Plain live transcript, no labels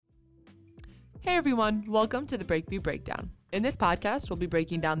Hey everyone, welcome to the Breakthrough Breakdown. In this podcast, we'll be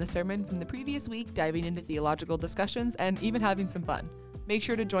breaking down the sermon from the previous week, diving into theological discussions, and even having some fun. Make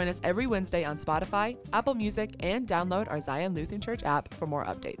sure to join us every Wednesday on Spotify, Apple Music, and download our Zion Lutheran Church app for more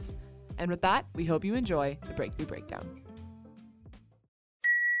updates. And with that, we hope you enjoy the Breakthrough Breakdown.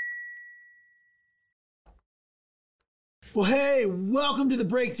 Well, hey, welcome to the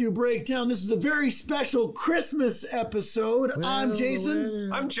Breakthrough Breakdown. This is a very special Christmas episode. I'm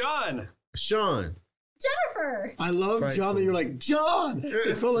Jason. I'm John. Sean. Jennifer. I love John that you're like, John.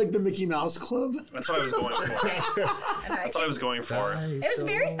 It felt like the Mickey Mouse Club. That's what I was going for. That's what I was going for. It was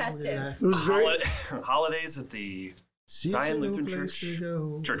very festive. It was very... Holidays at the Zion Lutheran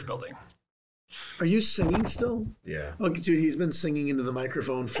Church building. Are you singing still? Yeah. Oh, dude, he's been singing into the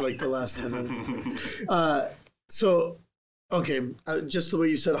microphone for like the last 10 minutes. Just the way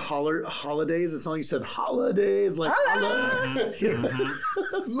you said holidays, it's not like you said holidays, like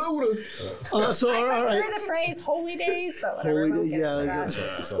Luda. all I right. prefer the phrase holy days, but whatever. Holy- We'll get to yeah, that.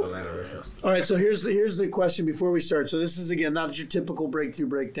 It's an Atlanta reference. All right, so here's the question before we start. So this is, again, not your typical Breakthrough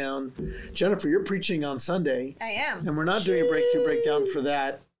Breakdown. Jennifer, you're preaching on Sunday. I am. And we're not doing a Breakthrough Breakdown for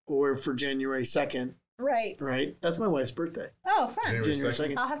that or for January 2nd, Right. right? That's my wife's birthday. Oh, fun. January January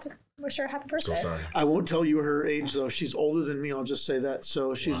 2nd. 2nd. I'll have to wish her a happy So birthday. sorry. I won't tell you her age, though. She's older than me. I'll just say that.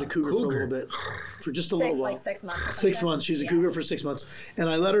 So she's a cougar for a little bit. For just a little while. Like 6 months. or 6 something. months. She's a Yeah. cougar for 6 months. And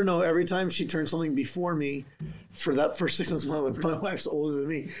I let her know every time she turned something before me, for that first 6 months, my wife's older than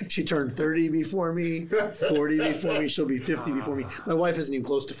me. She turned 30 before me, 40 before me. She'll be 50 before me. My wife isn't even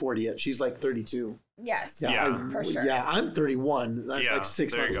close to 40 yet. She's like 32. Yes. Yeah. For sure. Yeah, I'm 31. That's Yeah, like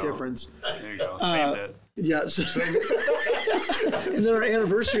 6 there you months go. difference. There you go. Saved it. Yeah. So, and then our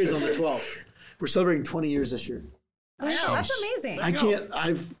anniversary is on the 12th. We're celebrating 20 years this year. I know. That's amazing.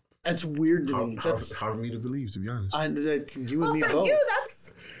 That's weird to me. Hard for me to believe, to be honest. You well, and me for both. you,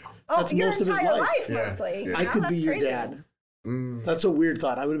 that's your most of his entire life. life, Yeah. mostly. Yeah. I could That's be your crazy. dad. Mm. That's a weird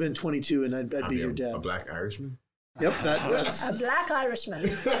thought. I would have been 22 and I'd be your A dad. black Irishman? Yep, that's. A black Irishman.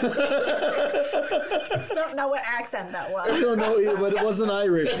 Don't know what accent that was. I don't know either, but it wasn't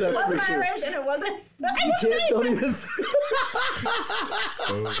Irish. It That's for wasn't sure. Irish and it wasn't. You can't, don't even.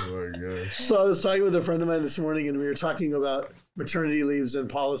 Oh my gosh. So I was talking with a friend of mine this morning, and we were talking about maternity leaves and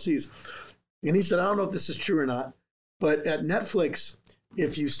policies. And he said, I don't know if this is true or not, but at Netflix,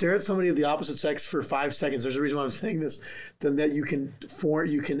 if you stare at somebody of the opposite sex for 5 seconds, there's a reason why I'm saying this, then that you can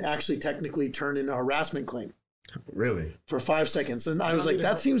actually technically turn in a harassment claim Really? for 5 seconds. And I was like,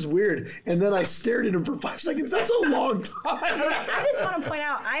 that seems weird. And then I stared at him for 5 seconds. That's a long time. I just want to point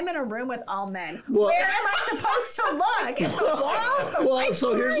out, I'm in a room with all men. Well- Where am I supposed to look? At the wall? The Well,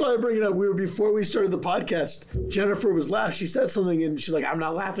 so here's why I bring it up. Before we started the podcast, Jennifer was laughing. She said something, and she's like, I'm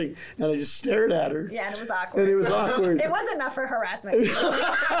not laughing. And I just stared at her. Yeah, and it was awkward. And it was awkward. It was enough for harassment.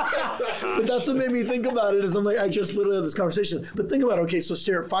 But that's what made me think about it, is I'm like, I just literally had this conversation. But think about it. Okay, so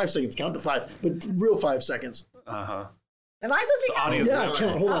stare at 5 seconds. Count to 5. But real 5 seconds. Uh-huh. Am I supposed to be counting? audience- Yeah,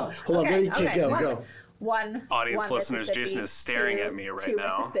 count. Hold on. Hold on. Ready? Go. One. Audience listeners, Mississippi, Jason is staring 2, at me right 2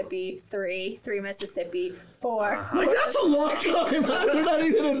 now. Mississippi, 3 Mississippi, 4. Like, that's a long time. We're not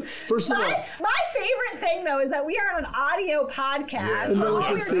even in. First of all, My favorite thing, though, is that we are on an audio podcast. and no All one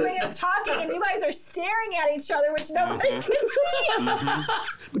can we're see doing it. is talking, and you guys are staring at each other, which nobody can see.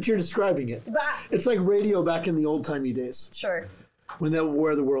 but you're describing it. But, It's like radio back in the old timey days sure. when they were War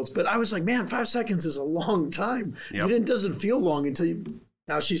of the Worlds. But I was like, man, 5 seconds is a long time. Yep. It doesn't feel long until you.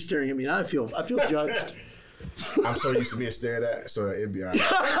 Now she's staring at me. Now I feel judged. I'm so used to being stared at, so it'd be all right.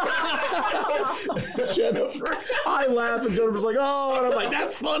 Jennifer. I laugh and Jennifer's like, oh, and I'm like,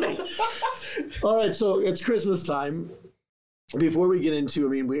 that's funny. All right, so it's Christmas time. Before we get into,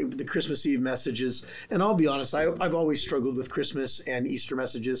 the Christmas Eve messages, and I'll be honest, I've always struggled with Christmas and Easter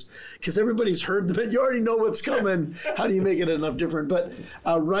messages because everybody's heard them, and you already know what's coming. How do you make it enough different? But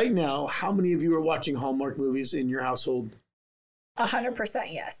right now, how many of you are watching Hallmark movies in your household? 100%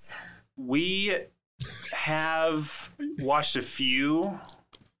 yes. We have watched a few,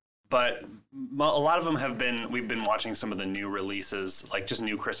 but a lot of them we've been watching some of the new releases, like just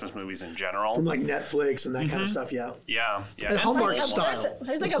new Christmas movies in general. From like Netflix and that kind of stuff, yeah. Yeah. And Hallmark like a- style.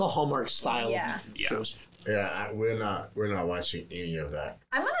 there's like It's a- called Hallmark style Yeah. shows. Yeah, we're not watching any of that.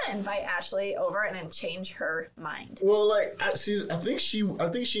 I'm going to invite Ashley over and then change her mind. Well, like I think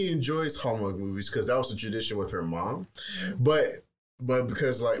she enjoys Hallmark movies because that was a tradition with her mom, but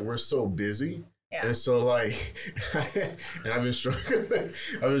because like we're so busy. Yeah. And so like, and I've been struggling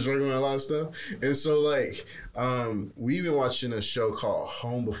with a lot of stuff. And so like, we've been watching a show called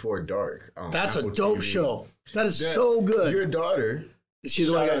Home Before Dark. That's a Apple dope TV. show. That is so good. Your daughter She's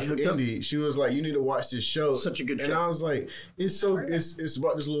the one shout that out hooked to up. Indy. She was like, "You need to watch this show." Such a good and show. I was like, "It's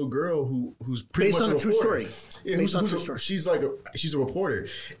about this little girl who's pretty Based much on a true reporter. story. Yeah, Based on a true story. She's a reporter,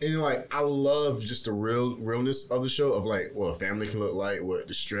 and like I love just the realness of the show of like what a family can look like, what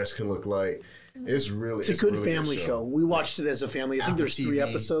the stress can look like. It's a good really family show. We watched it as a family. I think there's 3 TV.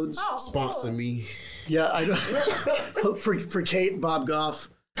 episodes. Sponsor me. Yeah, I know. for Kate, Bob Goff.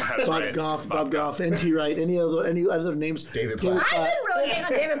 That's right. Bob Goff, N.T. Wright, any other names? David Platt. I've been really big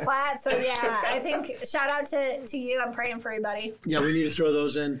on David Platt, so yeah, I think shout out to you. I'm praying for you, buddy. Yeah, we need to throw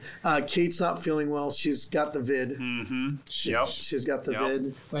those in. Kate's not feeling well. She's got the vid. Mm-hmm. Yep. She's got the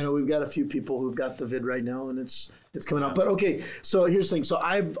vid. I know we've got a few people who've got the vid right now, and it's coming out. But okay, so here's the thing. So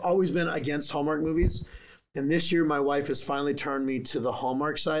I've always been against Hallmark movies. And this year, my wife has finally turned me to the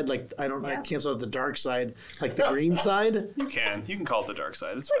Hallmark side. Like I can't call it the dark side, like the green side. You can call it the dark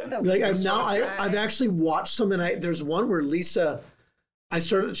side. It's fine. Like I've actually watched some, and there's one where Lisa,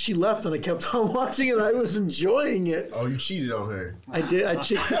 she left, and I kept on watching it. And I was enjoying it. Oh, you cheated on her. I did. I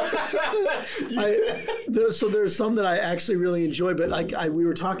cheated. So there's some that I actually really enjoy, but we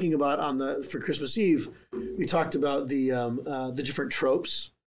were talking about for Christmas Eve, we talked about the different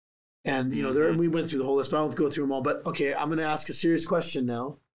tropes. And, we went through the whole list, but I won't go through them all. But, okay, I'm going to ask a serious question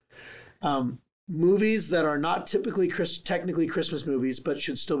now. Movies that are not technically Christmas movies, but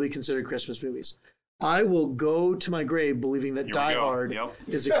should still be considered Christmas movies. I will go to my grave believing that Die Hard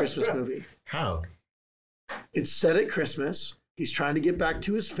is a Christmas movie. How? It's set at Christmas. He's trying to get back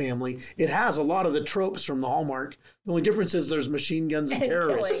to his family. It has a lot of the tropes from the Hallmark. The only difference is there's machine guns and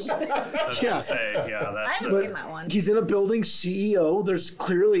terrorists. I was gonna say, I that's haven't seen that one. He's in a building, CEO. There's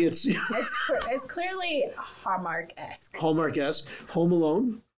clearly It's clearly Hallmark-esque. Hallmark-esque. Home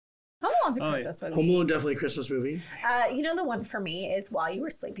Alone. Home Alone's a Christmas movie. Home Alone, definitely a Christmas movie. The one for me is While You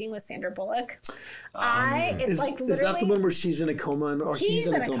Were Sleeping with Sandra Bullock. Is that the one where she's in a coma or he's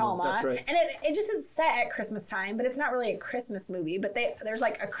in a coma? That's right. And it just is set at Christmas time, but it's not really a Christmas movie. But there's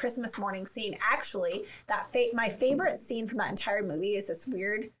like a Christmas morning scene. Actually, my favorite scene from that entire movie is this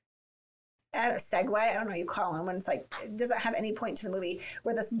weird segue. I don't know what you call him when it's like it doesn't have any point to the movie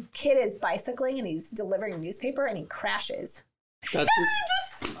where this kid is bicycling and he's delivering a newspaper and he crashes. That's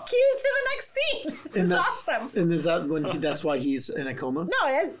just cues to the next scene. It's awesome. And is that that's why he's in a coma?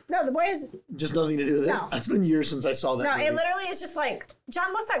 No, the boy has just nothing to do with it. No. It's been years since I saw that. No, movie. it literally is just like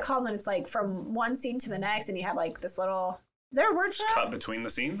John. What's that called when it's like from one scene to the next, and you have like this little. Is there a word for that? Cut between the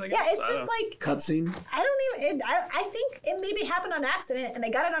scenes, I guess. Yeah, it's just like cutscene. I don't even. I think it maybe happened on accident, and they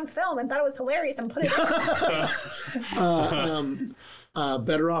got it on film and thought it was hilarious and put it in.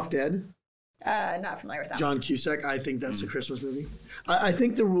 Better Off Dead. Not familiar with that. John Cusack. I think that's a Christmas movie. I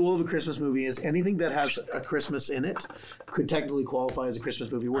think the rule of a Christmas movie is anything that has a Christmas in it could technically qualify as a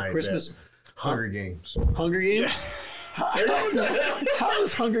Christmas movie. Hunger Games. Hunger Games. Yeah. How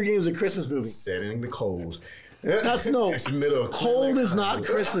is Hunger Games a Christmas movie? Setting the cold. That's no. It's the middle of cold is not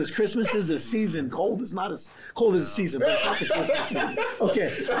Christmas. Christmas is a season. Cold is not cold is a season, but it's not the Christmas season.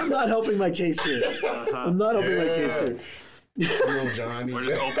 Okay, I'm not helping my case here. I'm not helping my case here. Johnny. We're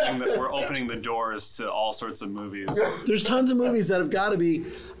just opening the doors to all sorts of movies. There's tons of movies that have got to be.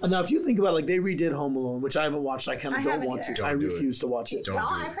 Now, if you think about it, like they redid Home Alone, which I haven't watched. I kind of don't want to. I refuse to watch it.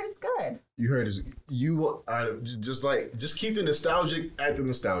 I've heard it's good. You heard it. Just keep the nostalgic at the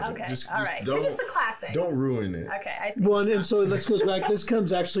nostalgia. Okay, all right. It's just a classic. Don't ruin it. Okay, I see. Well, and so let's go back. This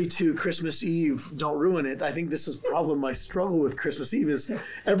comes actually to Christmas Eve. Don't ruin it. I think this is probably my struggle with Christmas Eve is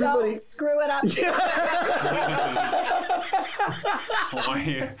everybody. Don't screw it up.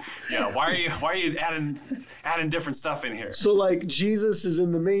 Why are you adding different stuff in here? So like Jesus is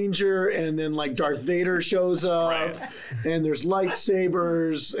in the manger, and then like Darth Vader shows up, and there's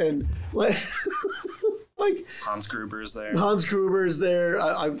lightsabers, and like Hans Gruber's there. Gruber is there.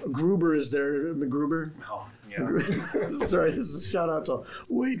 Gruber is there. MacGruber. Oh, yeah. Sorry, this is a shout out to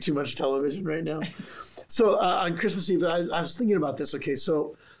way too much television right now. So on Christmas Eve, I was thinking about this. Okay,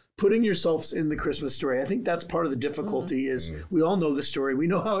 so putting yourselves in the Christmas story, I think that's part of the difficulty is we all know the story. We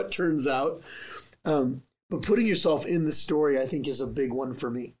know how it turns out. But putting yourself in the story, I think, is a big one for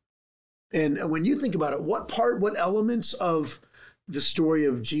me. And when you think about it, what elements of the story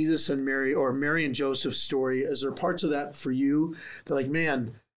of Jesus and Mary, or Mary and Joseph's story, is there parts of that for you that like,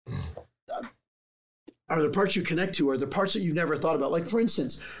 man, are there parts you connect to? Are there parts that you've never thought about? Like, for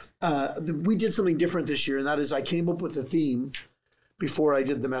instance, we did something different this year, and that is I came up with a theme before I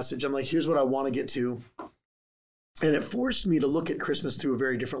did the message. I'm like, here's what I want to get to. And it forced me to look at Christmas through a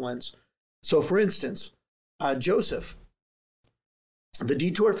very different lens. So, for instance, Joseph. The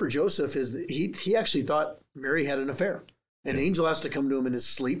detour for Joseph is that he actually thought Mary had an affair. An angel has to come to him in his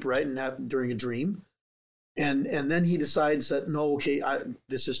sleep, right, and during a dream. And then he decides that, no, okay,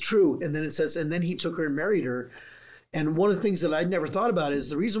 this is true. And then it says, and then he took her and married her. And one of the things that I'd never thought about is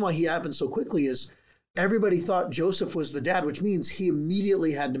the reason why he happened so quickly is everybody thought Joseph was the dad, which means he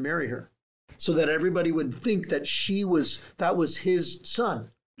immediately had to marry her so that everybody would think that that was his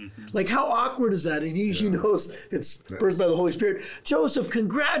son. Mm-hmm. Like, how awkward is that? And he knows it's birthed by the Holy Spirit. Joseph,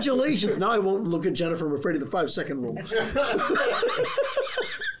 congratulations. Now I won't look at Jennifer. I'm afraid of the 5-second rule.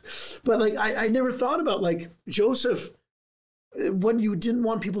 But like, I never thought about like Joseph, when you didn't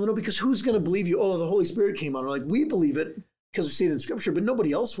want people to know, because who's going to believe you? Oh, the Holy Spirit came on. Or like, we believe it because we see it in Scripture, but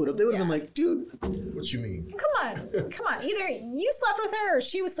nobody else would have. They would have been like, dude. What you mean? Come on. Either you slept with her or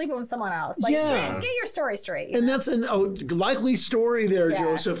she was sleeping with someone else. Like, get your story straight. And that's an likely story there,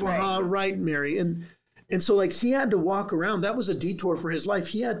 Joseph. Right. Right, Mary. And so like he had to walk around. That was a detour for his life.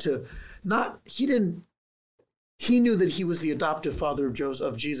 He had to he knew that he was the adoptive father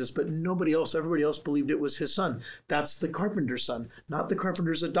of Jesus, but everybody else believed it was his son. That's the carpenter's son, not the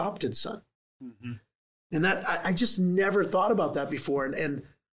carpenter's adopted son. Mm-hmm. And that I just never thought about that before, and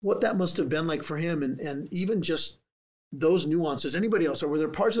what that must have been like for him, and even just those nuances. Anybody else, or were there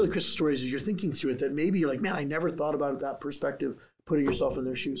parts of the Christmas stories as you're thinking through it that maybe you're like, man, I never thought about it that perspective, putting yourself in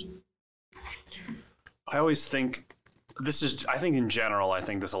their shoes? I always think I think in general, I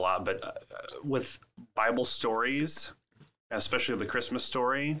think this a lot, but with Bible stories, especially the Christmas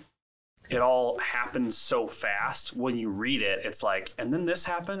story, it all happens so fast. When you read it, it's like, and then this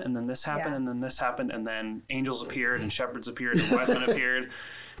happened, and then this happened, and then this happened, and then angels appeared, and shepherds appeared, and wise men appeared.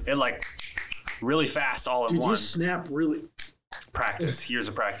 It like really fast all at once. Did you snap really? Practice, years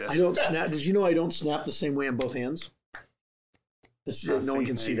of practice. I don't snap. Did you know I don't snap the same way on both hands? No one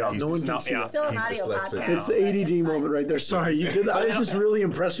can see that. No one can see that. It's still an audio podcast. It's the ADD moment right there. Sorry, you did that. I was just really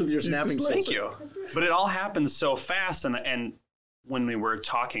impressed with your snapping skills. Thank you. But it all happens so fast, and when we were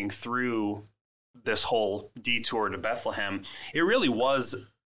talking through this whole detour to Bethlehem, it really was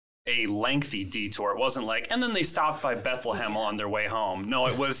a lengthy detour. It wasn't like, and then they stopped by Bethlehem on their way home. No,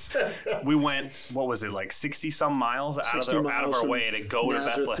 it was, we went, what was it, like 60 some miles out of our way to go to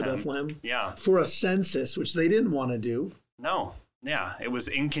Bethlehem. Yeah. For a census, which they didn't want to do. No. Yeah. It was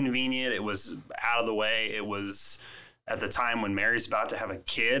inconvenient. It was out of the way. It was at the time when Mary's about to have a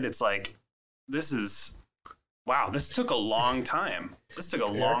kid. It's like, wow, this took a long time.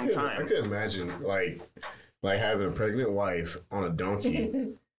 I could imagine like having a pregnant wife on a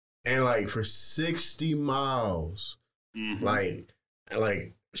donkey and like for 60 miles, mm-hmm.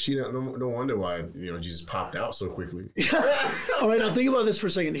 like she no wonder why, Jesus popped out so quickly. All right, now think about this for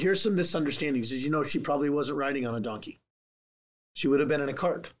a second. Here's some misunderstandings. Did you know she probably wasn't riding on a donkey? She would have been in a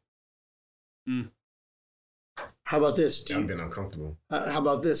cart. Mm. How about this? I've been uncomfortable. How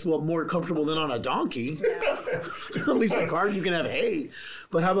about this? Well, more comfortable than on a donkey. At least a cart, you can have hay.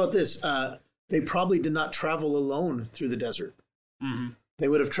 But how about this? They probably did not travel alone through the desert. Mm-hmm. They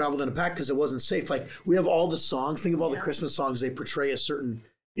would have traveled in a pack because it wasn't safe. Like, we have all the songs. Think of all the Christmas songs. They portray a certain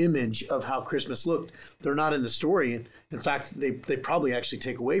image of how Christmas looked. They're not in the story. In fact, they probably actually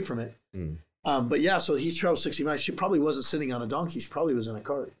take away from it. Mm. But yeah, so he's traveled 60 miles. She probably wasn't sitting on a donkey. She probably was in a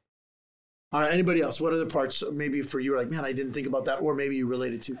cart. All right, anybody else? What other parts maybe for you are like, man, I didn't think about that, or maybe you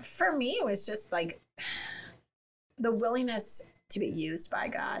related to? For me, it was just like the willingness to be used by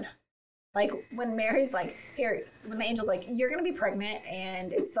God. Like when Mary's like, when the angel's like, you're going to be pregnant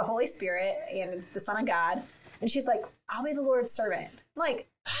and it's the Holy Spirit and it's the Son of God. And she's like, I'll be the Lord's servant. I'm like,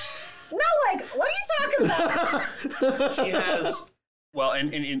 no, like, what are you talking about? She has, well,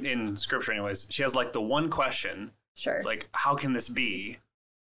 in Scripture anyways, she has like the one question. Sure. It's like, how can this be?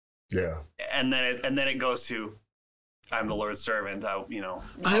 Yeah. And then it goes to, I'm the Lord's servant. I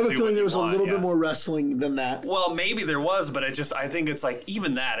have a feeling there was a little bit more wrestling than that. Well, maybe there was, but I think it's like,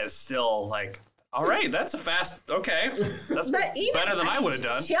 even that is still like, all right, that's a fast, okay. That's better than I would have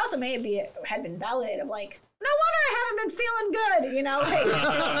done. She also had been validated of like, no wonder I haven't been feeling good, like.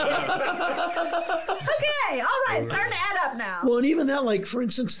 Okay, all right, starting to add up now. Well, and even that, like, for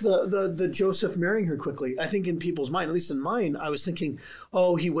instance, the Joseph marrying her quickly, I think in people's mind, at least in mine, I was thinking,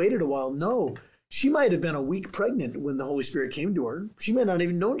 oh, he waited a while. No, she might have been a week pregnant when the Holy Spirit came to her. She may not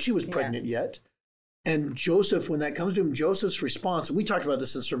even known she was pregnant yet. And Joseph, when that comes to him, Joseph's response, we talked about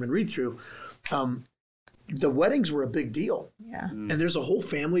this in sermon read-through, the weddings were a big deal. Yeah. And there's a whole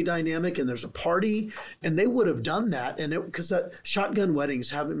family dynamic and there's a party, and they would have done that. And because that shotgun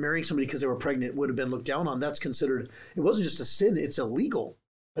weddings, marrying somebody because they were pregnant would have been looked down on. That's considered, it wasn't just a sin, it's illegal.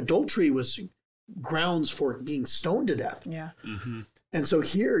 Adultery was grounds for being stoned to death. Yeah. Mm-hmm. And so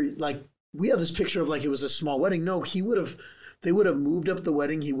here, like, we have this picture of like it was a small wedding. No, they would have moved up the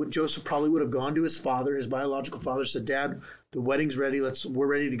wedding. Joseph probably would have gone to his father, his biological father, said, Dad, the wedding's ready. We're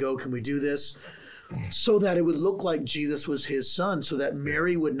ready to go. Can we do this? so that it would look like Jesus was his son, so that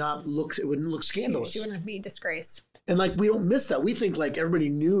Mary would not look, it wouldn't look scandalous. She wouldn't be disgraced. And like, we don't miss that. We think like everybody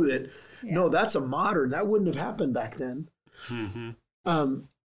knew that, no, that's a modern, that wouldn't have happened back then.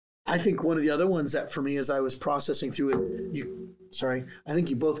 I think one of the other ones that for me, as I was processing through it, I think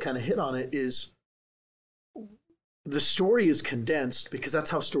you both kind of hit on it, is the story is condensed because that's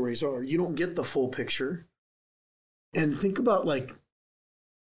how stories are. You don't get the full picture. And think about like,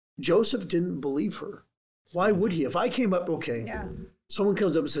 Joseph didn't believe her. Why would he? If I came up, someone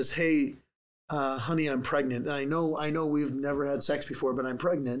comes up and says, hey, honey, I'm pregnant. And I know we've never had sex before, but I'm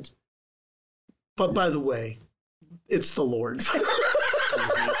pregnant. But by the way, it's the Lord's.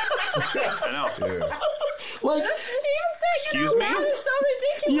 I know. Yeah. Like, Even saying excuse it me? out loud is so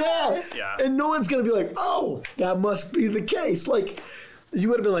ridiculous. Yeah. And no one's going to be like, oh, that must be the case. Like, you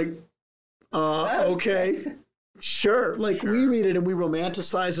would have been like, okay, sure. Like, we read it and we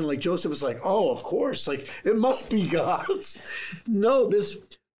romanticize, and like Joseph was like, oh, of course. Like, it must be God's. No,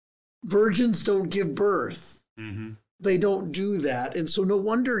 virgins don't give birth. They don't do that. And so no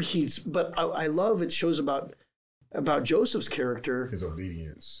wonder but I love it shows about Joseph's character. His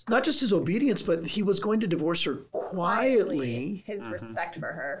obedience. Not just his obedience, but he was going to divorce her quietly. His respect for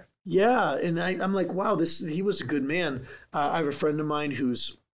her. Yeah, and I'm like, wow, he was a good man. I have a friend of mine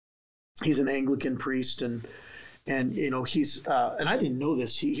he's an Anglican priest, and you know, he's and I didn't know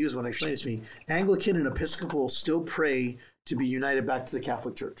this. He was when I explained it to me. Anglican and Episcopal still pray to be united back to the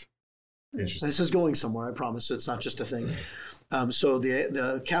Catholic Church. Interesting. This is going somewhere, I promise. It's not just a thing. So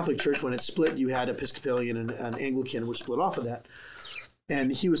the Catholic Church, when it split, you had Episcopalian and Anglican, which split off of that. And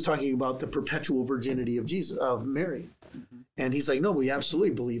he was talking about the perpetual virginity of Mary. And he's like, no, we absolutely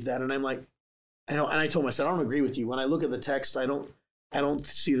believe that. And I'm like, I know. And I told him, I said, I don't agree with you. When I look at the text, I don't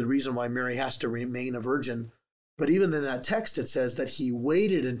see the reason why Mary has to remain a virgin. But even in that text, it says that he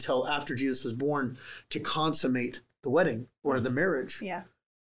waited until after Jesus was born to consummate the wedding or the marriage. Yeah.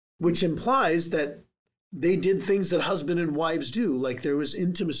 Which implies that they did things that husband and wives do. Like there was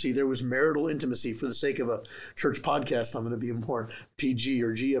intimacy, there was marital intimacy. For the sake of a church podcast, I'm going to be more PG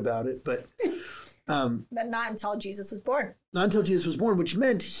or G about it. But not until Jesus was born. Not until Jesus was born, which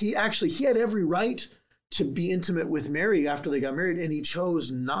meant he had every right to be intimate with Mary after they got married, and he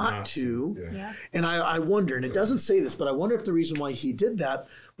chose not to. Yeah. And I wonder, and it doesn't say this, but I wonder if the reason why he did that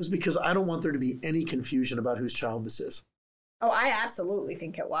was because I don't want there to be any confusion about whose child this is. Oh, I absolutely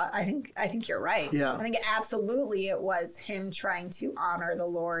think it was. I think you're right. Yeah. I think absolutely it was him trying to honor the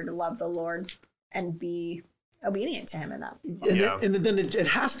Lord, love the Lord, and be obedient to him in that. And then it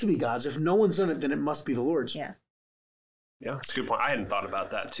has to be God's. If no one's done it, then it must be the Lord's. Yeah. Yeah, that's a good point. I hadn't thought about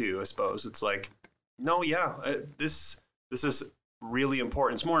that too, I suppose. It's like, no, this is really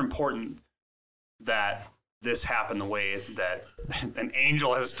important. It's more important that this happened the way that an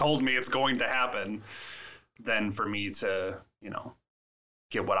angel has told me it's going to happen than for me to,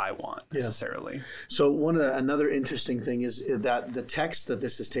 get what I want necessarily. Yeah. So another interesting thing is that the text that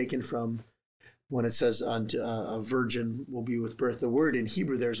this is taken from, when it says a virgin will be with birth, the word in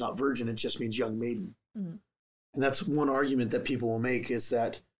Hebrew there is not virgin, it just means young maiden. Mm-hmm. And that's one argument that people will make, is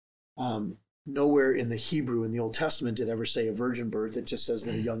that nowhere in the Hebrew in the Old Testament did it ever say a virgin birth. It just says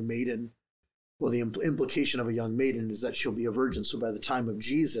that a young maiden. Well, the implication of a young maiden is that she'll be a virgin. So by the time of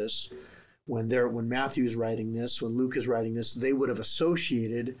Jesus, when Matthew is writing this, when Luke is writing this, they would have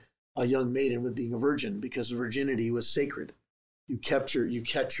associated a young maiden with being a virgin, because virginity was sacred. You kept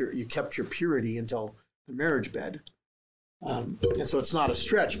your purity until the marriage bed. And so it's not a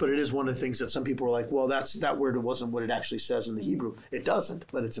stretch, but it is one of the things that some people are like, well, that word wasn't what it actually says in the Hebrew. It doesn't,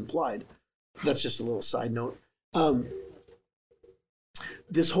 but it's implied. That's just a little side note.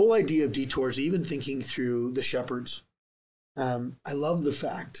 This whole idea of detours, even thinking through the shepherds, I love the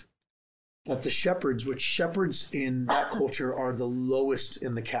fact that the shepherds, which shepherds in that culture are the lowest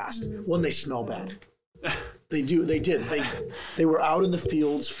in the caste. One, they smell bad. They did. They were out in the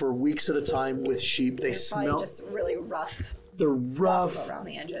fields for weeks at a time with sheep. They smell just really rough. They're rough around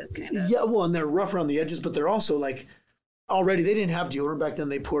the edges, kind of. Yeah, well, and they're rough around the edges, but they're also like, already they didn't have deodorant back then.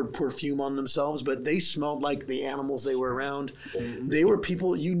 They poured perfume on themselves, but they smelled like the animals they were around. Mm-hmm. They were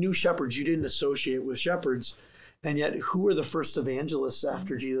people, you knew shepherds. You didn't associate with shepherds, and yet who were the first evangelists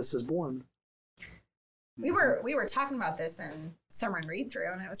after Jesus is born? We were talking about this in sermon read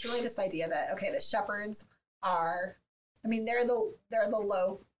through, and it was really this idea that the shepherds are, they're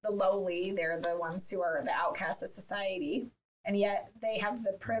the lowly, they're the ones who are the outcasts of society, and yet they have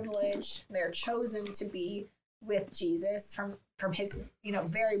the privilege, they're chosen to be with Jesus from his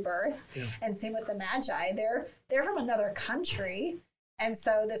very birth. Yeah. And same with the Magi, they're from another country, And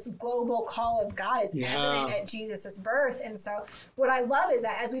so this global call of God is evident at Jesus' birth. And so what I love is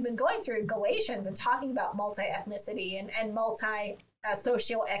that as we've been going through Galatians and talking about multi-ethnicity and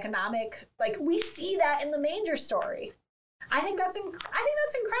socioeconomic, like we see that in the manger story. I think that's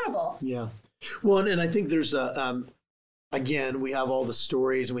incredible. Yeah. Well, and I think there's again, we have all the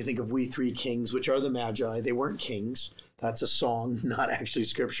stories and we think of We Three Kings, which are the Magi. They weren't kings. That's a song, not actually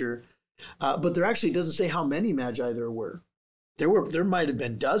scripture. But there actually doesn't say how many Magi there were. There might have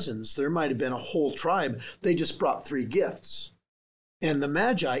been dozens. There might have been a whole tribe. They just brought 3 gifts. And the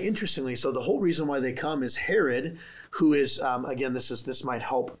Magi, interestingly, so the whole reason why they come is Herod, who is, again, this might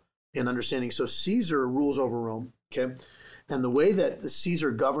help in understanding. So Caesar rules over Rome, okay? And the way that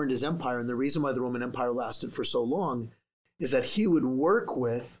Caesar governed his empire, and the reason why the Roman Empire lasted for so long, is that he would work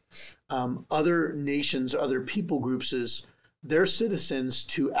with other nations, other people groups, as their citizens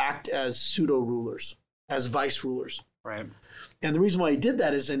to act as pseudo-rulers, as vice-rulers. Right. And the reason why he did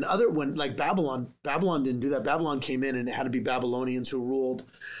that is when like Babylon didn't do that. Babylon came in and it had to be Babylonians who ruled.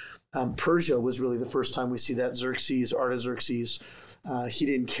 Persia was really the first time we see that. Xerxes, Artaxerxes, he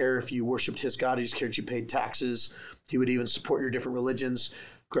didn't care if you worshipped his god. He just cared you paid taxes. He would even support your different religions.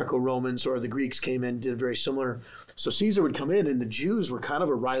 Greco-Romans or the Greeks came in, did very similar. So Caesar would come in, and the Jews were kind of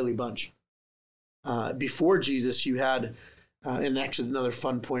a wily bunch. Before Jesus, you had, and actually another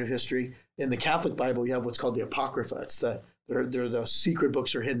fun point of history, in the Catholic Bible, you have what's called the Apocrypha. It's they're the secret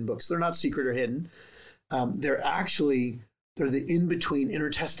books or hidden books. They're not secret or hidden. They're the in-between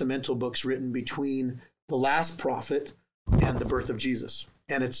intertestamental books written between the last prophet and the birth of Jesus.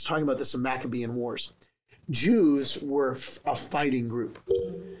 And it's talking about the Maccabean Wars. Jews were a fighting group.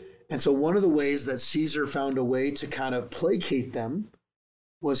 And so one of the ways that Caesar found a way to kind of placate them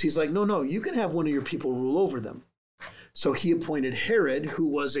was he's like, no, you can have one of your people rule over them. So he appointed Herod, who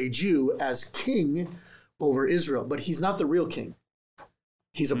was a Jew, as king over Israel. But he's not the real king.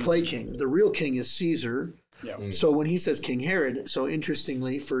 He's a play king. The real king is Caesar. Yeah. So when he says King Herod, so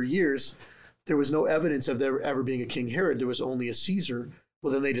interestingly, for years, there was no evidence of there ever being a King Herod. There was only a Caesar.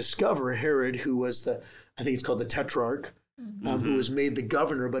 Well, then they discover Herod, who was I think it's called the Tetrarch, who was made the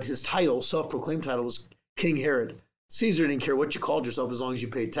governor, but his title, self-proclaimed title, was King Herod. Caesar didn't care what you called yourself as long as you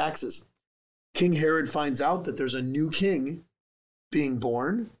paid taxes. King Herod finds out that there's a new king being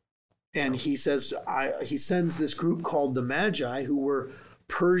born, and he says he sends this group called the Magi, who were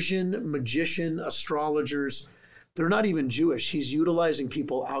Persian magician astrologers. They're not even Jewish. He's utilizing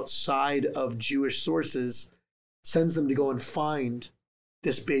people outside of Jewish sources, sends them to go and find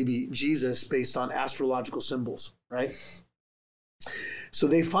this baby Jesus based on astrological symbols, right? So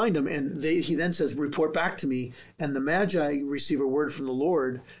they find him, and he then says, report back to me. And the Magi receive a word from the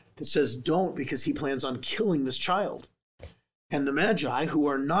Lord that says, don't, because he plans on killing this child. And the Magi, who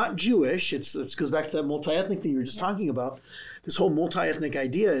are not Jewish, it goes back to that multi-ethnic thing you were just talking about. This whole multi-ethnic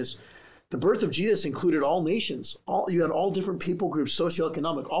idea is the birth of Jesus included all nations. You had all different people groups,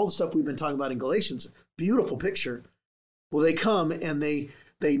 socioeconomic, all the stuff we've been talking about in Galatians. Beautiful picture. Well, they come and they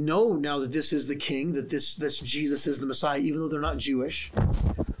know now that this is the king, that this Jesus is the Messiah, even though they're not Jewish.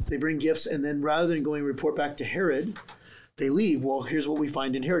 They bring gifts, and then rather than going report back to Herod, they leave. Well, here's what we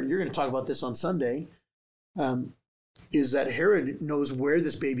find in Herod. You're going to talk about this on Sunday. Is that Herod knows where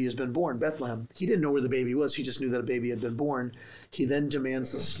this baby has been born, Bethlehem. He didn't know where the baby was. He just knew that a baby had been born. He then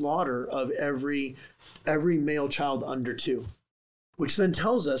demands the slaughter of every male child under 2, which then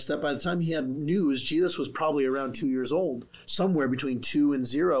tells us that by the time he had news, Jesus was probably around 2 years old, somewhere between 2 and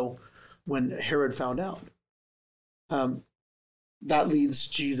 0 when Herod found out. That leads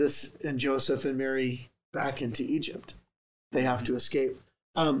Jesus and Joseph and Mary back into Egypt. They have to escape.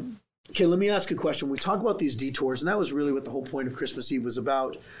 Okay, let me ask a question. We talk about these detours, and that was really what the whole point of Christmas Eve was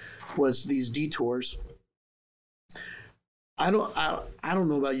about, was these detours. I don't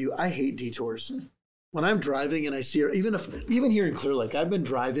know about you. I hate detours. When I'm driving and I see her, even here in Clear Lake, I've been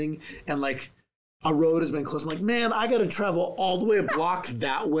driving and like a road has been closed. I'm like, man, I got to travel all the way a block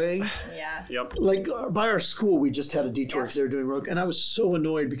that way. Yeah. Yep. Like by our school, we just had a detour because they were doing road, and I was so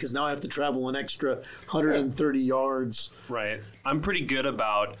annoyed because now I have to travel an extra 130 yards. Right. I'm pretty good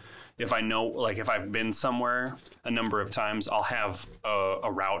about, if I know, like if I've been somewhere a number of times, I'll have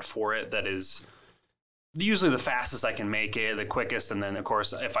a route for it that is usually the fastest I can make it, the quickest. And then, of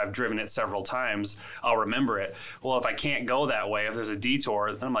course, if I've driven it several times, I'll remember it. Well, if I can't go that way, if there's a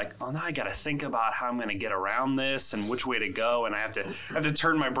detour, then I'm like, oh, now I got to think about how I'm going to get around this and which way to go. And I have to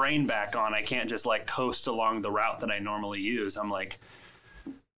turn my brain back on. I can't just like coast along the route that I normally use. I'm like,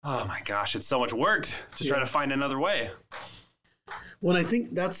 oh my gosh, it's so much work to try to find another way. Well, I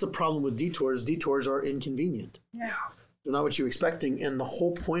think that's the problem with detours. Detours are inconvenient. Yeah. They're not what you're expecting. And the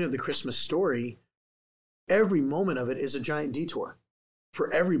whole point of the Christmas story, every moment of it is a giant detour.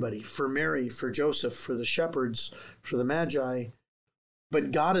 for everybody, for Mary, for Joseph, for the shepherds, for the Magi.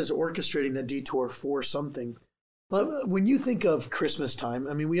 But God is orchestrating that detour for something. When you think of Christmas time,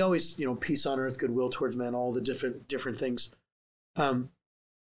 I mean, we always, peace on earth, goodwill towards men, all the different things. How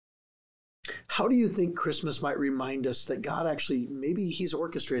do you think Christmas might remind us that God actually, maybe he's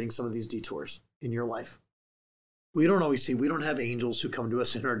orchestrating some of these detours in your life? We don't always see, we don't have angels who come to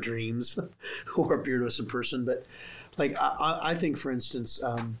us in our dreams or appear to us in person. But like, I think, for instance,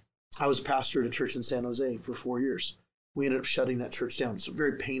 I was pastor at a church in San Jose for 4 years. We ended up shutting that church down. It's a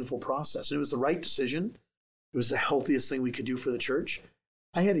very painful process. And it was the right decision. It was the healthiest thing we could do for the church.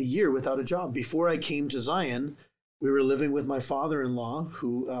 I had a year without a job. Before I came to Zion, we were living with my father-in-law,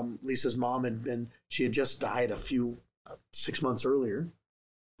 who Lisa's mom she had just died 6 months earlier.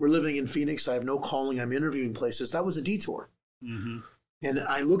 We're living in Phoenix. I have no calling. I'm interviewing places. That was a detour. Mm-hmm. And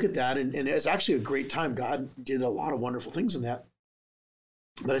I look at that, and it's actually a great time. God did a lot of wonderful things in that.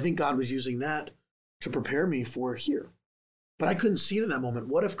 But I think God was using that to prepare me for here. But I couldn't see it in that moment.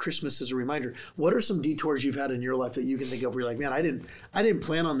 What if Christmas is a reminder? What are some detours you've had in your life that you can think of where you're like, man, I didn't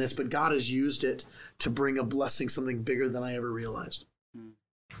plan on this, but God has used it to bring a blessing, something bigger than I ever realized?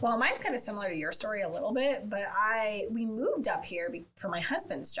 Well, mine's kind of similar to your story a little bit, but we moved up here for my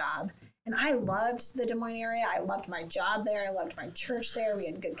husband's job, and I loved the Des Moines area. I loved my job there. I loved my church there. We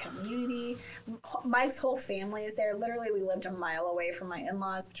had good community. Mike's whole family is there. Literally, we lived a mile away from my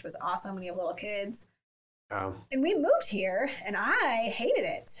in-laws, which was awesome when you have little kids. And we moved here, and I hated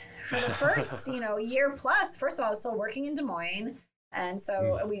it for the first, year plus. First of all, I was still working in Des Moines, and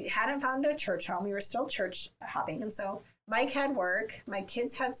so we hadn't found a church home. We were still church hopping, and so Mike had work, my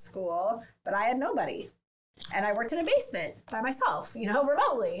kids had school, but I had nobody, and I worked in a basement by myself,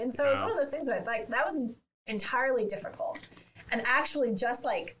 remotely. And so it was one of those things where that was entirely difficult. And actually, just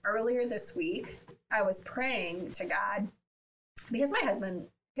like earlier this week, I was praying to God because my husband,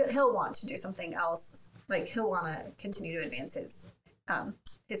 he'll want to do something else. Like he'll want to continue to advance his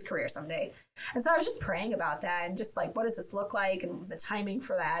career someday. And so I was just praying about that and just like, what does this look like and the timing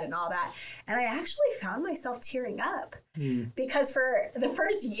for that and all that. And I actually found myself tearing up because for the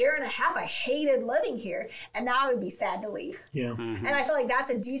first year and a half, I hated living here. And now I would be sad to leave. Yeah. Mm-hmm. And I feel like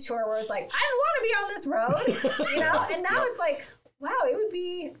that's a detour where it's like, I don't want to be on this road, And now it's like, wow, it would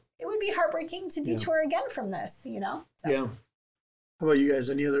be heartbreaking to detour again from this, So. Yeah. How about you guys?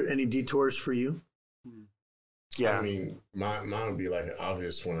 Any detours for you? Yeah. I mean, mine would be like an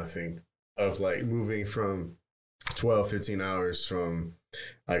obvious one, I think, of like moving from 12, 15 hours from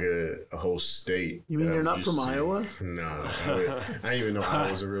like a whole state. You mean you're not from Iowa? No. I didn't even know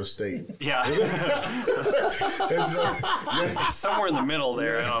Iowa was a real state. Yeah. It's somewhere in the middle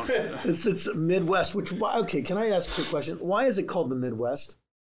there. It's Midwest, okay, can I ask a quick question? Why is it called the Midwest?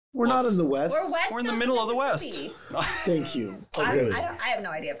 We're not in the West. We're in the middle of the West. Thank you. Okay. I have no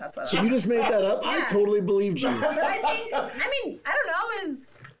idea if that's what. So you just made that up? Yeah. I totally believed you. But I don't know.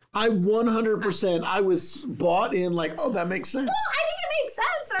 I 100%. I was bought in like, oh, that makes sense. Well, I think it makes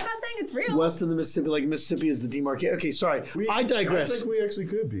sense, but I'm not saying it's real. West of the Mississippi, like Mississippi is the demarcation. Okay, sorry. I digress. I think we actually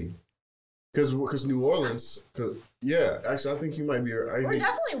could be. Because New Orleans, actually, I think you might be. We're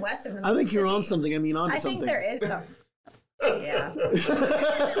definitely west of the Mississippi. I think you're on something. I think there is some. Yeah.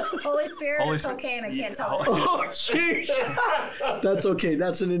 Holy Spirit or cocaine, I can't tell. Oh, jeez. That's okay.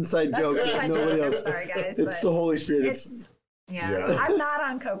 That's an inside joke. Nobody else. Sorry, guys. It's the Holy Spirit. Yeah. I'm not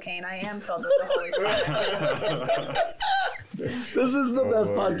on cocaine. I am filled with the Holy Spirit. This is the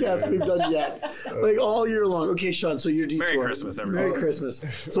best podcast we've done yet. Like all year long. Okay, Sean, so your detour. Merry Christmas, everybody. Merry Christmas.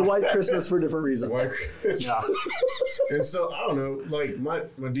 It's a white Christmas for different reasons. White Christmas. Yeah. And so, I don't know, like my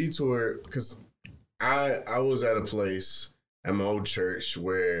detour, because I was at a place at my old church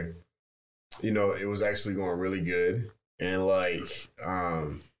where, it was actually going really good. And like, I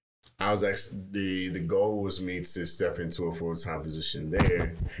was actually, the goal was me to step into a full-time position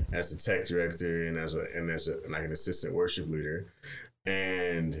there as the tech director and as like an assistant worship leader.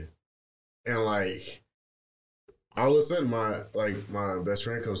 And like, all of a sudden my best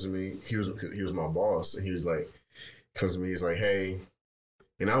friend comes to me. He was my boss, and he was like, comes to me, he's like, hey,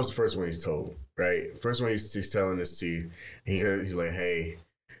 and I was the first one he's told. Right, first one he's telling this to you, and he's like, "Hey,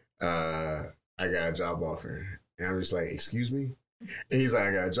 I got a job offer," and I'm just like, "Excuse me?" And he's like,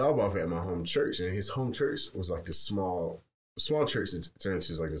 "I got a job offer at my home church," and his home church was like this small church that turned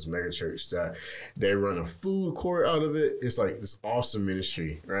into like this mega church that they run a food court out of it. It's like this awesome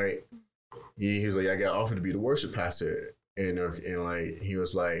ministry, right? He was like, "I got offered to be the worship pastor," and like he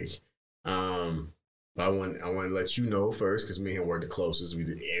was like, I want to let you know first, because me and him were the closest. We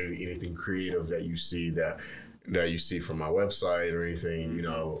did anything creative that you see from my website or anything,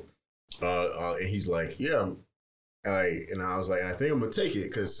 And he's like, yeah, And I was like, I think I'm gonna take it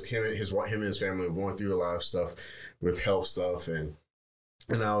because him and his family were going through a lot of stuff with health stuff, and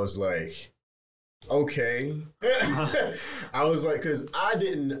I was like, okay. I was like, because I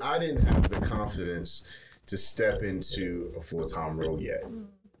didn't have the confidence to step into a full-time role yet.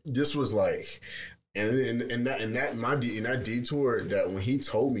 This was like, and in that detour, that when he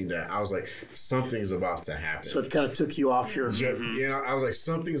told me that, I was like, something's about to happen. So it kind of took you off your. Yeah, I was like,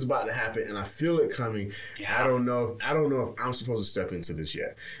 something's about to happen, and I feel it coming. Yeah. I don't know if I'm supposed to step into this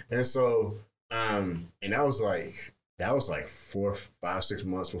yet. And so, and that was like 4, 5, 6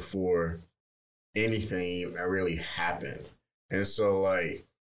 months before anything really happened. And so like,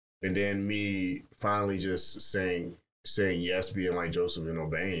 and then me finally just saying yes, being like Joseph and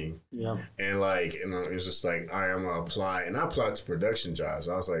obeying. Yeah. And like, and it was just like, all right, I'm gonna apply. And I applied to production jobs.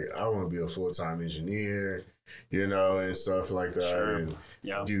 I was like, I want to be a full-time engineer, and stuff like that. Sure. And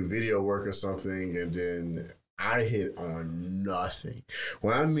do video work or something. And then I hit on nothing.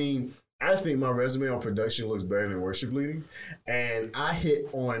 I think my resume on production looks better than worship leading, and I hit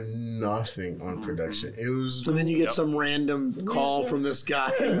on nothing on production. It was. So then you get some random call from this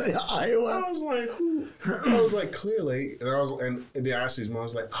guy in Iowa. I was like, who? I was like, Clear Lake, and then Ashley's mom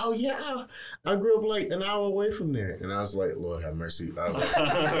was like, oh yeah, I grew up like an hour away from there, and I was like, Lord have mercy. I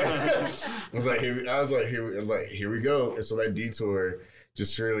was like, here we go. And so that detour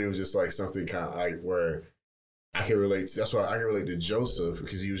just really was just like something kind of like where I can relate to. That's why I can relate to Joseph,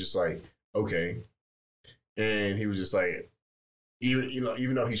 because he was just like, okay. And he was just like,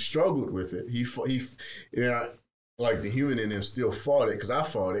 even though he struggled with it, he like the human in him still fought it, because I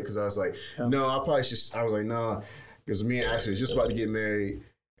fought it, because I was like, no, I was like, no, because me and Ashley was just about to get married.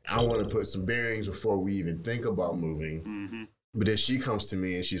 I want to put some bearings before we even think about moving. Mm-hmm. But then she comes to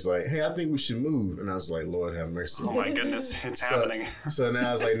me and she's like, hey, I think we should move. And I was like, Lord have mercy. Oh my goodness, it's happening. So now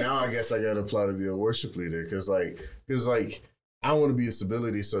I was like, now I guess I got to apply to be a worship leader. Because I want to be a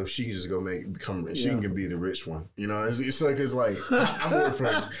stability, so she can just go become rich. She can be the rich one. It's like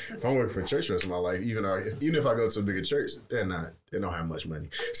I'm working for a church the rest of my life, even if I go to a bigger church, they don't have much money.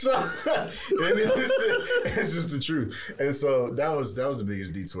 So and it's just the truth. And so that was the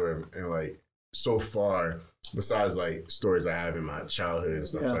biggest detour, and like so far, besides like stories I have in my childhood and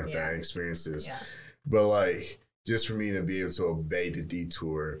stuff like that, experiences. Yeah. But like just for me to be able to obey the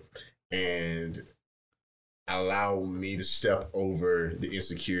detour and allow me to step over the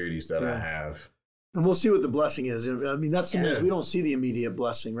insecurities that I have. And we'll see what the blessing is. I mean, that's sometimes we don't see the immediate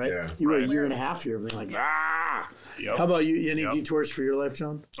blessing, right? Yeah. You were a year and a half here, being like, Yep. How about you? Any detours for your life,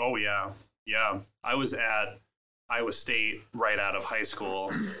 John? Oh, yeah. Yeah. I was at Iowa State right out of high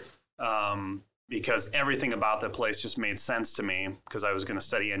school because everything about the place just made sense to me, because I was going to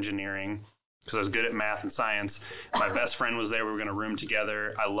study engineering, because I was good at math and science. My best friend was there. We were going to room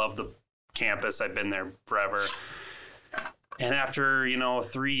together. I love the campus. I've been there forever. And after,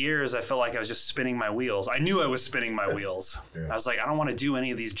 3 years, I felt like I was just spinning my wheels. I knew I was spinning my wheels. Yeah. I was like, I don't want to do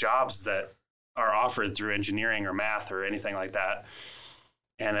any of these jobs that are offered through engineering or math or anything like that.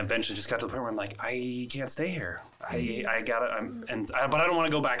 And eventually just got to the point where I'm like, I can't stay here. But I don't want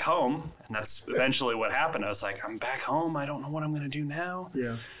to go back home. And that's eventually what happened. I was like, I'm back home. I don't know what I'm going to do now.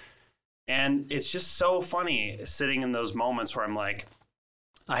 Yeah. And it's just so funny sitting in those moments where I'm like,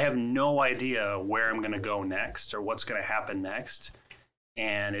 I have no idea where I'm going to go next or what's going to happen next.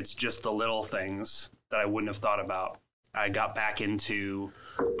 And it's just the little things that I wouldn't have thought about. I got back into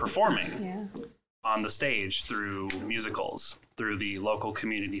performing on the stage through musicals, through the local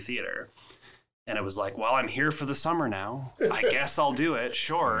community theater. And it was like, well, I'm here for the summer now. I guess I'll do it.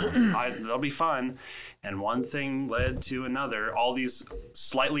 Sure. That'll be fun. And one thing led to another, all these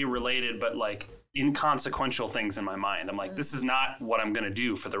slightly related, but like inconsequential things in my mind. I'm like, this is not what I'm going to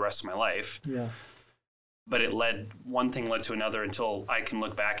do for the rest of my life. Yeah. But one thing led to another until I can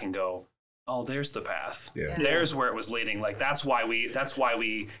look back and go, oh, there's the path. Yeah. There's where it was leading. Like that's why we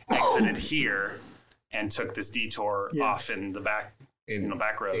exited here and took this detour off in the back.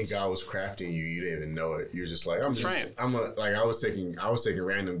 Back roads. And God was crafting you. You didn't even know it. You're just like, I was taking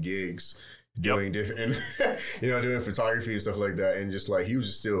random gigs, doing different, doing photography and stuff like that. And just like, he was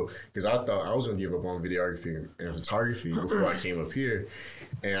just still, because I thought I was going to give up on videography and photography before I came up here.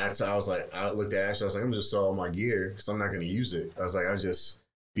 And I was like, I looked at Ashley, I was like, I'm just sell all my gear because I'm not going to use it. I was like, I'll just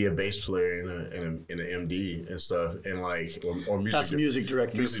be a bass player and an MD and stuff, and like or music. That's music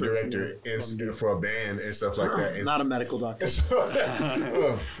director for a band and stuff like that. And not a medical doctor.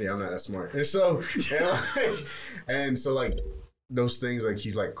 I'm not that smart. And so and so like those things, like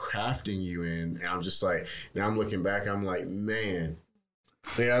he's like crafting you in, and I'm just like, now I'm looking back, I'm like, man,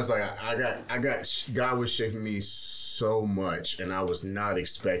 Yeah, I was like, God was shaking me so much, and I was not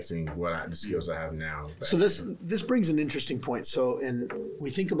expecting the skills I have now. So this brings an interesting point. So, and we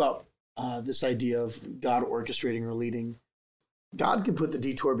think about this idea of God orchestrating or leading. God can put the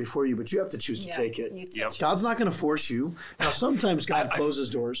detour before you, but you have to choose to take it. God's not going to force you. Now, sometimes God closes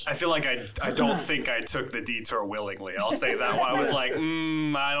doors. I feel like I don't think I took the detour willingly. I'll say that one. I was like, I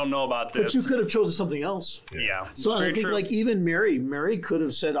don't know about this. But you could have chosen something else. Yeah. So I think like even Mary could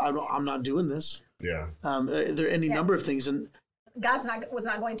have said, I'm not doing this. Yeah. There are any number of things. And God was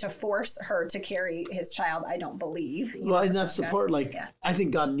not going to force her to carry his child, I don't believe. Well, and that's the part, like, I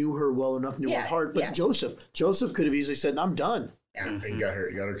think God knew her well enough, knew her heart. But Joseph could have easily said, I'm done. And got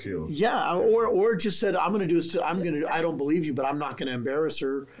her killed. Yeah, or just said, I'm going to do this. I don't believe you, but I'm not going to embarrass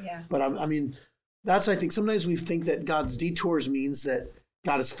her. Yeah. But I mean, I think sometimes we think that God's detours means that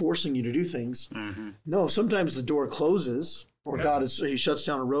God is forcing you to do things. Mm-hmm. No, sometimes the door closes or he shuts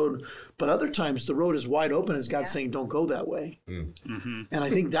down a road. But other times the road is wide open as God's saying, don't go that way. Mm-hmm. And I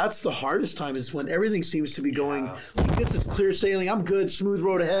think that's the hardest time is when everything seems to be going, this is clear sailing, I'm good, smooth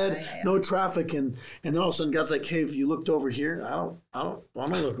road ahead, no traffic. And then all of a sudden God's like, hey, have you looked over here? I don't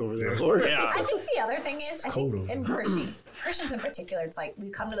want to look over there, Lord. I think the other thing is, I think in Christians in particular, it's like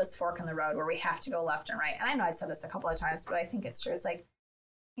we come to this fork in the road where we have to go left and right. And I know I've said this a couple of times, but I think it's true. It's like,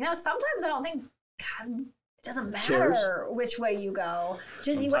 sometimes I don't think God... It doesn't matter which way you go.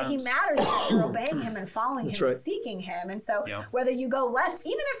 Just what he matters is that you're obeying him and following him and seeking him. And so whether you go left,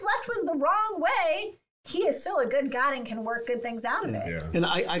 even if left was the wrong way, he is still a good God and can work good things out of it. Yeah. And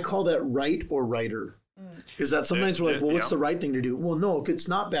I call that right or righter. Is that sometimes we're like, well, what's the right thing to do? Well, no, if it's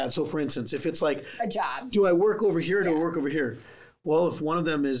not bad. So for instance, if it's like a job, do I work over here or do I work over here? Well, if one of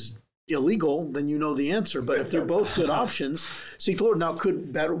them is illegal, then you know the answer. But if they're both good options, seek the Lord. Now,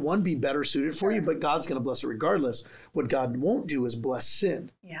 could one be better suited for you? But God's going to bless it regardless. What God won't do is bless sin.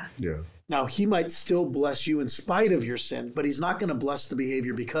 Yeah. Now, he might still bless you in spite of your sin, but he's not going to bless the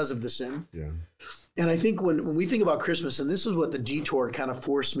behavior because of the sin. Yeah. And I think when we think about Christmas, and this is what the detour kind of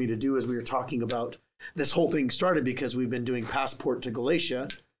forced me to do as we were talking about, this whole thing started because we've been doing Passport to Galatia.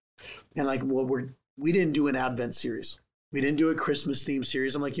 And like, well, we didn't do an Advent series. We didn't do a Christmas theme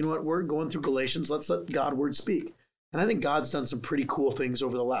series. I'm like, you know what? We're going through Galatians. Let's let God's word speak. And I think God's done some pretty cool things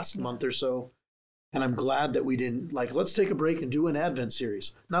over the last month or so. And I'm glad that we didn't let's take a break and do an Advent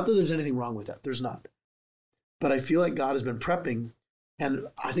series. Not that there's anything wrong with that. There's not. But I feel like God has been prepping. And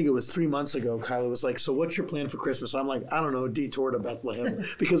I think it was 3 months ago, Kyla was like, so what's your plan for Christmas? I'm like, I don't know, detour to Bethlehem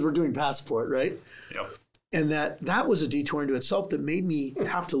because we're doing Passport, right? Yep. And that was a detour into itself that made me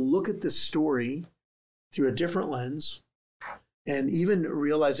have to look at this story through a different lens. And even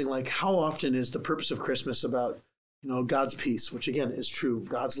realizing like how often is the purpose of Christmas about, God's peace, which again is true,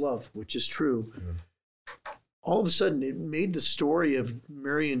 God's love, which is true. Yeah. All of a sudden, it made the story of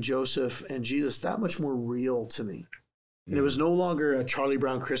Mary and Joseph and Jesus that much more real to me. And it was no longer a Charlie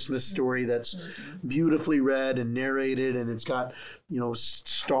Brown Christmas story that's beautifully read and narrated, and it's got,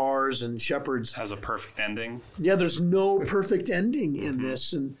 stars and shepherds. Has a perfect ending. Yeah, there's no perfect ending in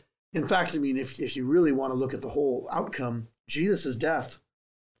this. And in fact, I mean, if you really want to look at the whole outcome, Jesus' death,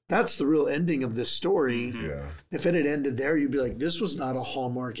 that's the real ending of this story. Yeah. If it had ended there, you'd be like, this was not a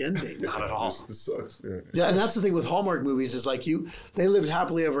Hallmark ending. Not at all. It sucks. Yeah, and that's the thing with Hallmark movies is like they lived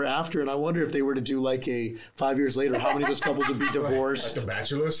happily ever after, and I wonder if they were to do like a 5 years later, how many of those couples would be divorced? Like The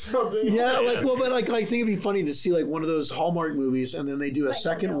Bachelor or something? Yeah, but I think it'd be funny to see like one of those Hallmark movies, and then they do a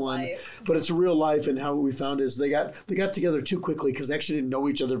second one, but it's real life, and how we found is they got together too quickly because they actually didn't know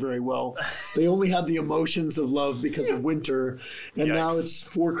each other very well. They only had the emotions of love because of winter, and now it's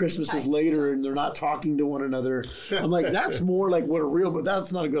 4 Christmases later, and they're not talking to one another. I'm like, that's more like what a real, but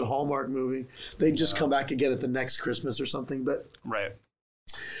that's not a good Hallmark movie. They just come back again at the next Christmas or something. But right.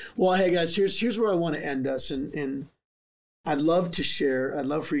 Well, hey guys, here's where I want to end us, and I'd love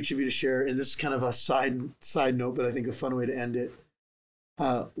for each of you to share. And this is kind of a side note, but I think a fun way to end it.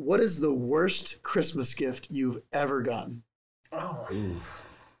 What is the worst Christmas gift you've ever gotten? Oh.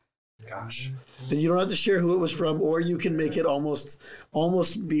 Gosh. And you don't have to share who it was from, or you can make it almost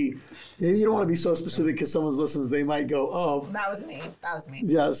be, maybe you don't want to be so specific because someone's listens, they might go, oh. That was me.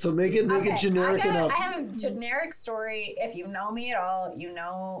 Yeah, so make it generic enough. I have a generic story. If you know me at all,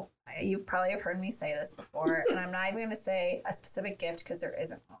 you've probably heard me say this before, and I'm not even going to say a specific gift because there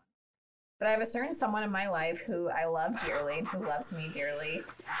isn't one. But I have a certain someone in my life who I love dearly and who loves me dearly.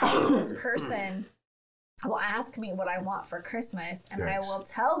 This person will ask me what I want for Christmas, and I Yes. will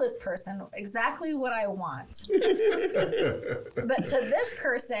tell this person exactly what I want. But to this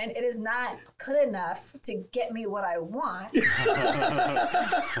person, it is not good enough to get me what I want because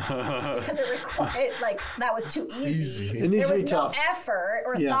that was too easy. It needs There to was be no tough. effort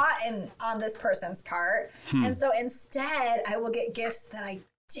or Yeah. thought on this person's part, and so instead, I will get gifts that I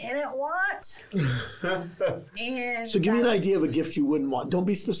didn't want. And So give me an that's- idea of a gift you wouldn't want. Don't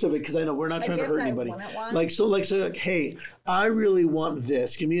be specific because I know we're not A trying to gift hurt I anybody. wouldn't want? Like, hey, I really want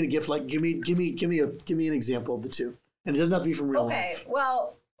this. Give me a gift. Like, give me an example of the two, and it doesn't have to be from real life. Okay,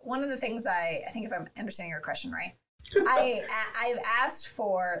 well, one of the things I think if I'm understanding your question right, I've asked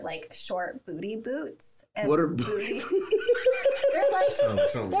for like short booty boots. And What are booty? They're like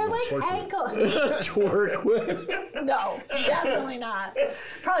Something they're like twerking. ankle. Twerk with. No, definitely not.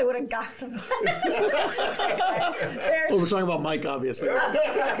 Probably would have gotten them. They're Oh, we're talking about Mike, obviously. they're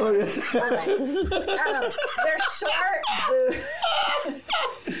short boots.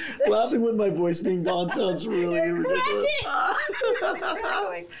 Laughing with my voice being gone sounds really ridiculous.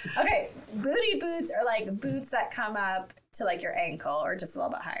 Okay, booty boots are like boots that come up to like your ankle or just a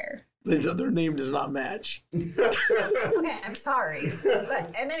little bit higher. Their name does not match. Okay, I'm sorry, but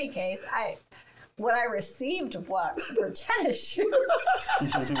in any case, what I received were tennis shoes,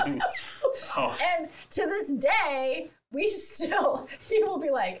 Oh. and to this day, he will be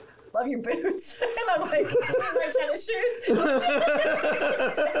like, "Love your boots," and I'm like, "My tennis shoes."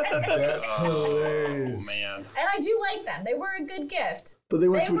 That's Oh hilarious. man. And I do like them. They were a good gift. But they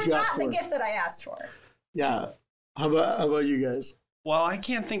weren't They what were you asked not the for. gift that I asked for. Yeah. How about you guys? Well, I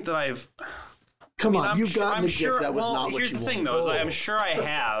can't think that I've. Come on, I'm you've sure- gotten I'm a sure, gift that was well, not what here's you the wanted. thing, though, is I'm sure I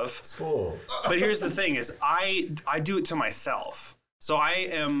have. Spoiled. But here's the thing: is I do it to myself. So I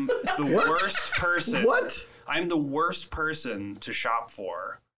am the worst person. What? I'm the worst person to shop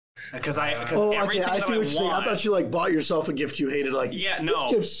for because Oh, everything okay. I that see what you're saying. I want- thought you bought yourself a gift you hated. Like, Yeah, this no.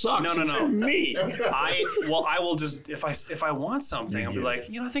 gift sucks. No. It's for me. I will just if I want something, I'll be like,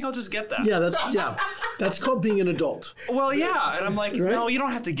 I think I'll just get that. Yeah, that's called being an adult. Well, yeah, and I'm like, Right? no, you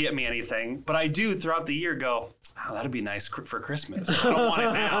don't have to get me anything, but I do throughout the year go, oh, that'd be nice for Christmas. I don't want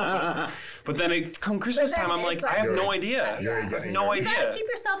it now, but then come Christmas But then time, I'm like, it's I have like- no idea. You're- I have no You gotta idea. keep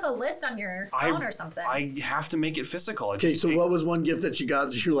yourself a list on your phone or something. I have to make it physical. Okay, so what was one gift that you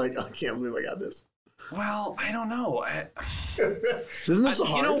got that you're like, I can't believe I got this? Well, I don't know. Isn't this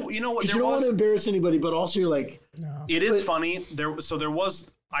hard? You know what? 'Cause There you don't want was. to embarrass anybody, but also you're like, It is funny. There was.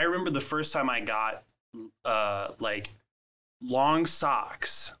 I remember the first time I got like long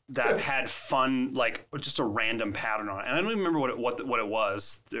socks that had fun, like just a random pattern on it, and I don't even remember what it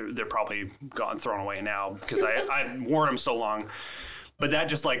was. They're probably thrown away now because I wore them so long. But that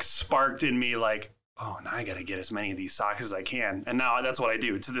just like sparked in me like, oh, now I got to get as many of these socks as I can, and now that's what I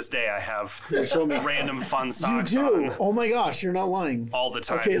do. To this day, I have show me. random fun you socks do. on Oh my gosh, you're not lying. all the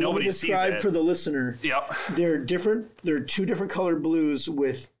time. Okay, Nobody let me sees describe it. for the listener. Yep. They're different. They're two different colored blues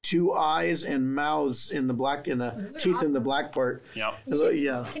with two eyes and mouths in the black, and the These are teeth in the awesome. black part. Yep.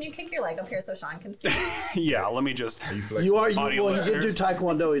 Yeah. Can you kick your leg up here so Sean can see? Yeah. Let me just. You flexible. You are. You, Audio well, he did do listeners.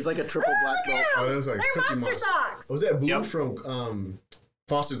 Taekwondo. He's like a triple black Look belt. at Oh, them. that was like They're Cookie monster Monster. socks. Was that Blue Yep. from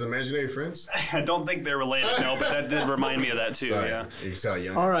Foster's Imaginary Friends? I don't think they're related, no, but that did remind me of that too. Sorry. Yeah. You can tell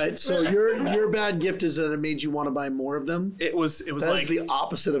young. All right. So your bad gift is that it made you want to buy more of them. It was That like is the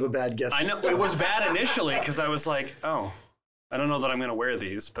opposite of a bad gift. I know it was bad initially because I was like, oh, I don't know that I'm gonna wear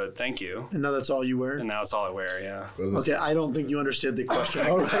these, but thank you. And now that's all you wear. And now it's all I wear. Yeah. But listen, Okay, I don't think you understood the question.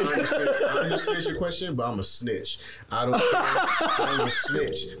 All I right. understand your question, but I'm a snitch. I don't care. I'm a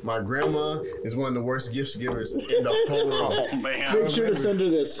snitch. My grandma is one of the worst gift givers in the whole world. Oh man. Make sure to send her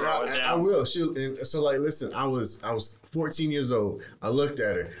this. Throw it I down. will. So like, listen. I was 14 years old. I looked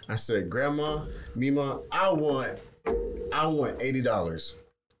at her. I said, "Grandma, Mima, I want $80.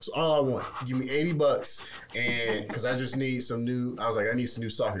 So all I want, give me $80, and because I just need some new. I was like, I need some new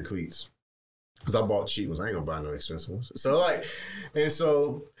soccer cleats. Because I bought cheap ones. I ain't gonna buy no expensive ones. So like, and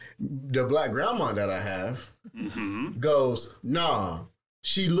so the black grandma that I have goes, nah.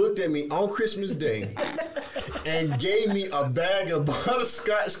 She looked at me on Christmas Day and gave me a bag of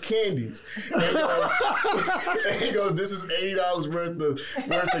butterscotch candies. And goes, this is $80 worth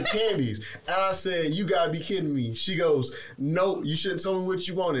of candies. And I said, you gotta be kidding me. She goes, nope, you shouldn't tell me what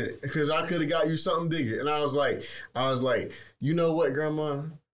you wanted because I could have got you something bigger. And I was like, you know what, Grandma?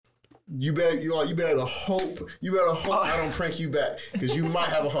 You better hope I don't prank you back because you might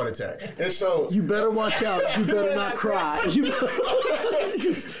have a heart attack. And so You better watch out. You better not cry.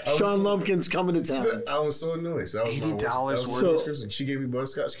 Because Sean Lumpkin's coming to town. I was so annoyed. So that was my $80 worst- that was worth. my worst Christmas. She gave me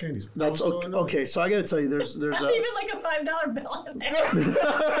butterscotch candies. I That's was so okay. annoyed. Okay, so I got to tell you, there's Not a even like a $5 bill in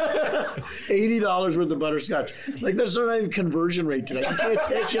there. $80 worth of butterscotch. Like, there's not even conversion rate to that. You can't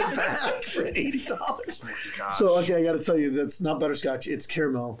take it back for $80. So, okay, I got to tell you, that's not butterscotch. It's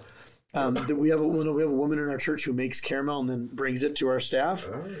caramel. We have a woman in our church who makes caramel and then brings it to our staff,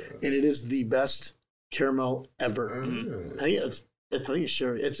 and it is the best caramel ever.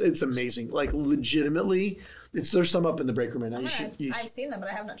 It's amazing. Like, legitimately, there's some up in the break room right now. I've seen them, but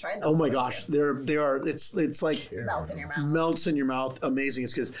I have not tried them. Oh my gosh, they are. It's like melts in your mouth. Melts in your mouth. Amazing.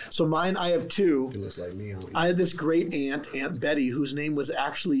 It's good. So mine, I have two. It looks like me. I had this great Aunt Betty, whose name was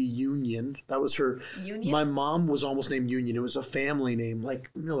actually Union. That was her. Union? My mom was almost named Union. It was a family name, like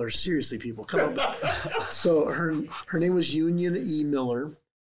Miller. Seriously, people, come on. So her name was Union E. Miller.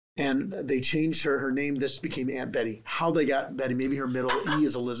 And they changed her name. This became Aunt Betty. How they got Betty, maybe her middle E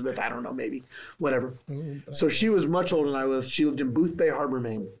is Elizabeth. I don't know, maybe. Whatever. So she was much older than I was. She lived in Booth Bay Harbor,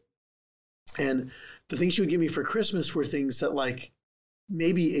 Maine. And the things she would give me for Christmas were things that, like,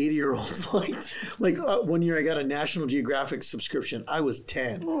 maybe 80-year-olds liked. Like, one year I got a National Geographic subscription. I was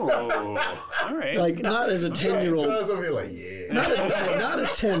 10. Oh, all right. Like, not as a 10-year-old. Not a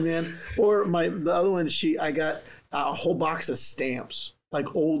 10, man. Or the other one, I got a whole box of stamps.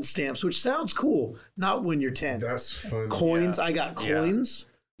 Like old stamps, which sounds cool. Not when you're 10. That's funny. Coins. Yeah. I got coins,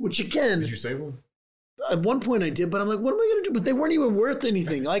 which again. Did you save them? At one point I did, but I'm like, what am I going to do? But they weren't even worth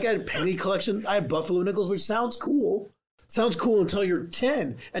anything. Like, I had a penny collection. I had Buffalo nickels, which sounds cool. Sounds cool until you're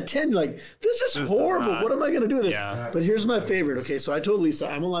 10. At 10, you're like, this is horrible. What am I going to do with this? Yeah. But here's my favorite. Okay, so I told Lisa,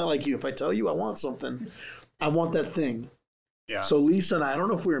 I'm a lot like you. If I tell you I want something, I want that thing. Yeah. So Lisa and I don't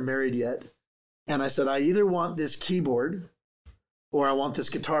know if we were married yet. And I said, I either want this keyboard or I want this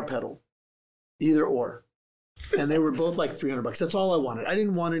guitar pedal, either or. And they were both like $300. That's all I wanted. I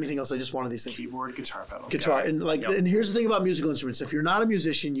didn't want anything else. I just wanted these things. Keyboard, guitar pedal. Guitar. And and here's the thing about musical instruments. If you're not a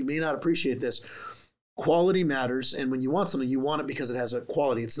musician, you may not appreciate this. Quality matters. And when you want something, you want it because it has a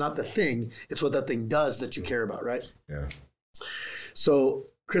quality. It's not the thing. It's what that thing does that you care about, right? Yeah. So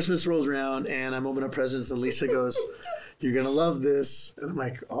Christmas rolls around and I'm opening up presents and Lisa goes, you're going to love this. And I'm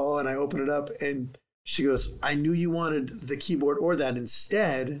like, oh, and I open it up and she goes, I knew you wanted the keyboard or that.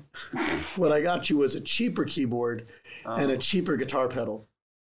 Instead, what I got you was a cheaper keyboard and a cheaper guitar pedal.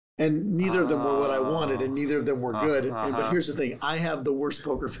 And neither of them were what I wanted, and neither of them were good. But here's the thing. I have the worst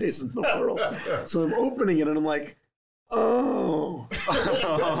poker face in the world. So I'm opening it, and I'm like, oh.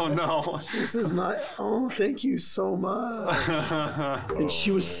 Oh, no. This is not, thank you so much. And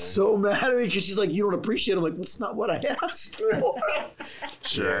she was so mad at me because she's like, you don't appreciate it. I'm like, that's not what I asked for.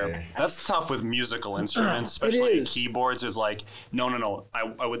 Sure. Yeah. That's tough with musical instruments, especially keyboards. It's like, no.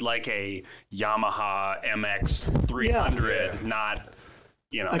 I would like a Yamaha MX 300, not,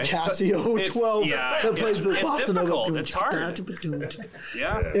 you know. A Casio 12 that plays the bossa nova. It's hard.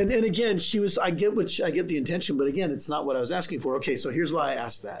 Yeah. And again, I get the intention, but again, it's not what I was asking for. Okay, so here's why I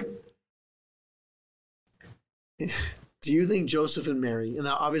asked that. Do you think Joseph and Mary, and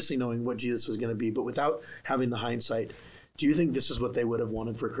obviously knowing what Jesus was going to be, but without having the hindsight, do you think this is what they would have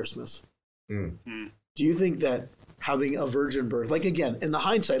wanted for Christmas? Do you think that having a virgin birth, like again, in the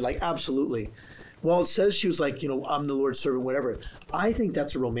hindsight, like absolutely. Well, it says she was like, I'm the Lord's servant, whatever. I think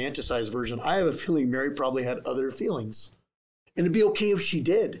that's a romanticized version. I have a feeling Mary probably had other feelings. And it'd be okay if she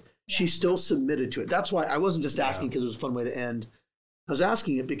did. She still submitted to it. That's why I wasn't just asking because it was a fun way to end. I was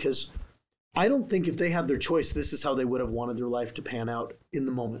asking it because I don't think if they had their choice, this is how they would have wanted their life to pan out in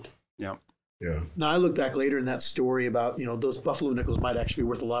the moment. Yeah. Yeah. Now, I look back later in that story about, those Buffalo nickels might actually be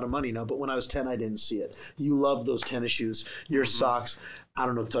worth a lot of money now, but when I was 10, I didn't see it. You loved those tennis shoes, your socks. I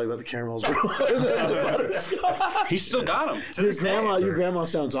don't know to tell you about the caramels. He still got them. Your grandma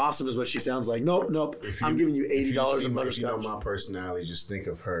sounds awesome is what she sounds like. Nope. I'm giving you $80 in butterscotch. My personality, just think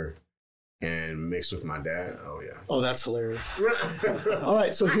of her and mixed with my dad. Oh, yeah. Oh, that's hilarious. All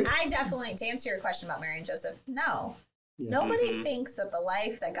right. So I definitely, to answer your question about Mary and Joseph, no. Yeah. Nobody thinks that the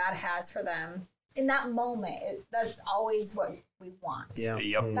life that God has for them in that moment, that's always what we want. Yeah.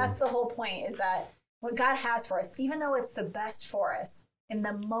 Yep. That's the whole point, is that what God has for us, even though it's the best for us, in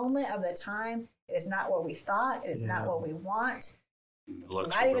the moment of the time, it is not what we thought. It is not what we want. We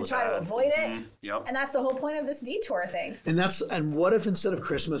might even try to avoid it. Yep. And that's the whole point of this detour thing. And what if instead of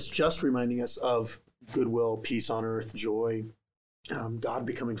Christmas just reminding us of goodwill, peace on earth, joy, God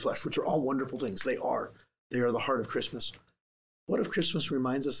becoming flesh, which are all wonderful things. They are the heart of Christmas. What if Christmas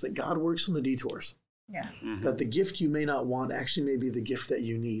reminds us that God works on the detours? Yeah. Mm-hmm. That the gift you may not want actually may be the gift that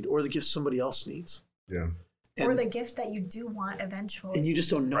you need, or the gift somebody else needs. Yeah. Or the gift that you do want eventually. And you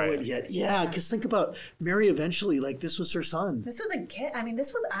just don't know it yet. Yeah, because think about Mary eventually, like this was her son. This was a gift. I mean,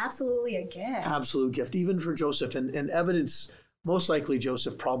 this was absolutely a gift. Absolute gift, even for Joseph. And evidence, most likely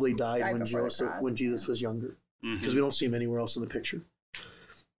Joseph probably died when Jesus was younger. Because we don't see him anywhere else in the picture.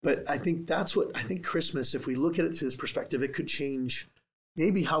 But I think Christmas, if we look at it through this perspective, it could change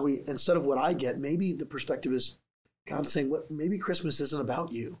maybe how we, instead of what I get, maybe the perspective is God saying, maybe Christmas isn't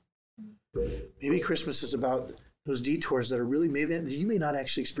about you. Maybe Christmas is about those detours that are really, you may not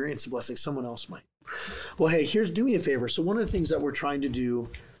actually experience the blessing, someone else might. Well, hey, do me a favor. So one of the things that we're trying to do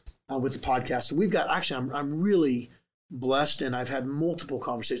with the podcast, we've got, actually, I'm really blessed, and I've had multiple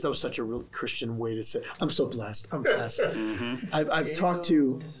conversations. That was such a real Christian way to say, I'm so blessed. I'm blessed. I've talked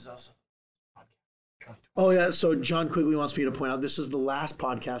to, This is also oh yeah, so John Quigley wants me to point out, this is the last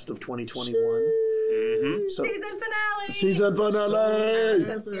podcast of 2021. So, Season finale. season finale.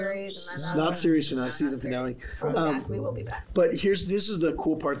 Said series, and then Not series finale, season finale. We'll be back. We will be back. But this is the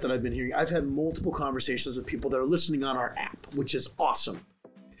cool part that I've been hearing. I've had multiple conversations with people that are listening on our app, which is awesome.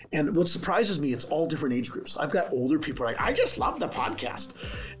 And what surprises me, it's all different age groups. I've got older people like, I just love the podcast.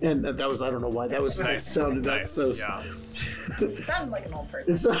 And that was, I don't know why, that was, Nice. sounded Nice. so. Yeah. Sounded like an old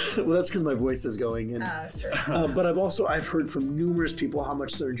person. Well, that's because my voice is going. And, Sure. but I've heard from numerous people how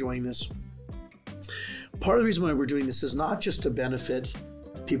much they're enjoying this. Part of the reason why we're doing this is not just to benefit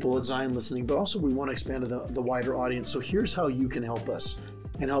people at Zion listening, but also we want to expand to the wider audience. So here's how you can help us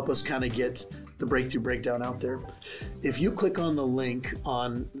and help us kind of get the Breakthrough Breakdown out there. If you click on the link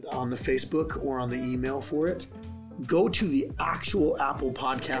on the Facebook or on the email for it, go to the actual Apple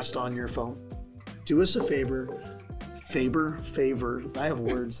podcast on your phone. Do us a favor. I have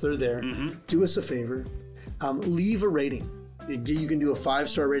words, they're there. Do us a favor. Leave a rating. You can do a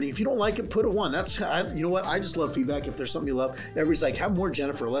 5-star rating. If you don't like it, put a 1. You know what? I just love feedback. If there's something you love, everybody's like, have more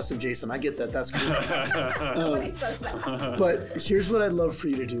Jennifer, less of Jason. I get that. That's good. Nobody says that. But here's what I'd love for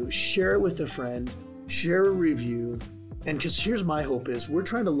you to do. Share it with a friend. Share a review. And because here's my hope is we're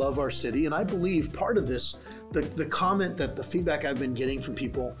trying to love our city. And I believe part of this, the comment that the feedback I've been getting from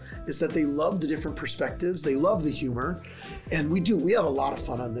people is that they love the different perspectives. They love the humor. And we have a lot of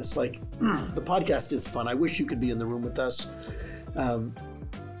fun on this. Like the podcast is fun. I wish you could be in the room with us.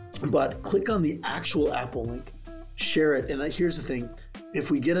 But click on the actual Apple link, share it. And here's the thing.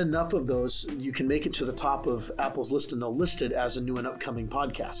 If we get enough of those, you can make it to the top of Apple's list and they'll list it as a new and upcoming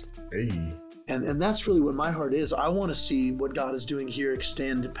podcast. Hey. And that's really what my heart is. I want to see what God is doing here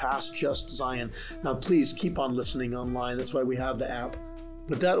extend past just Zion. Now, please keep on listening online. That's why we have the app.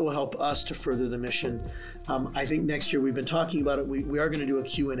 But that will help us to further the mission. I think next year, we've been talking about it. We are going to do a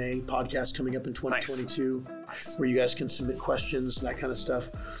Q&A podcast coming up in 2022 where you guys can submit questions, that kind of stuff.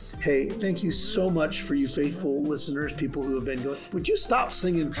 Hey, thank you so much for you faithful listeners, people who have been going. Would you stop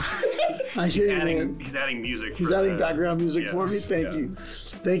singing? I hear you, man. He's adding music. He's adding background music for me. Yes, Thank you.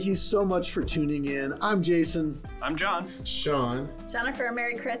 Thank you so much for tuning in. I'm Jason. I'm John. Sean. Jennifer,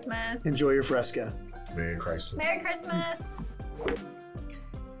 Merry Christmas. Enjoy your Fresca. Merry Christmas. Merry Christmas.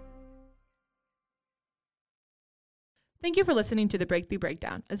 Thank you for listening to the Breakthrough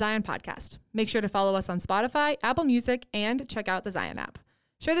Breakdown, a Zion podcast. Make sure to follow us on Spotify, Apple Music, and check out the Zion app.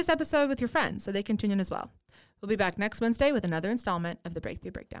 Share this episode with your friends so they can tune in as well. We'll be back next Wednesday with another installment of the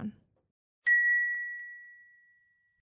Breakthrough Breakdown.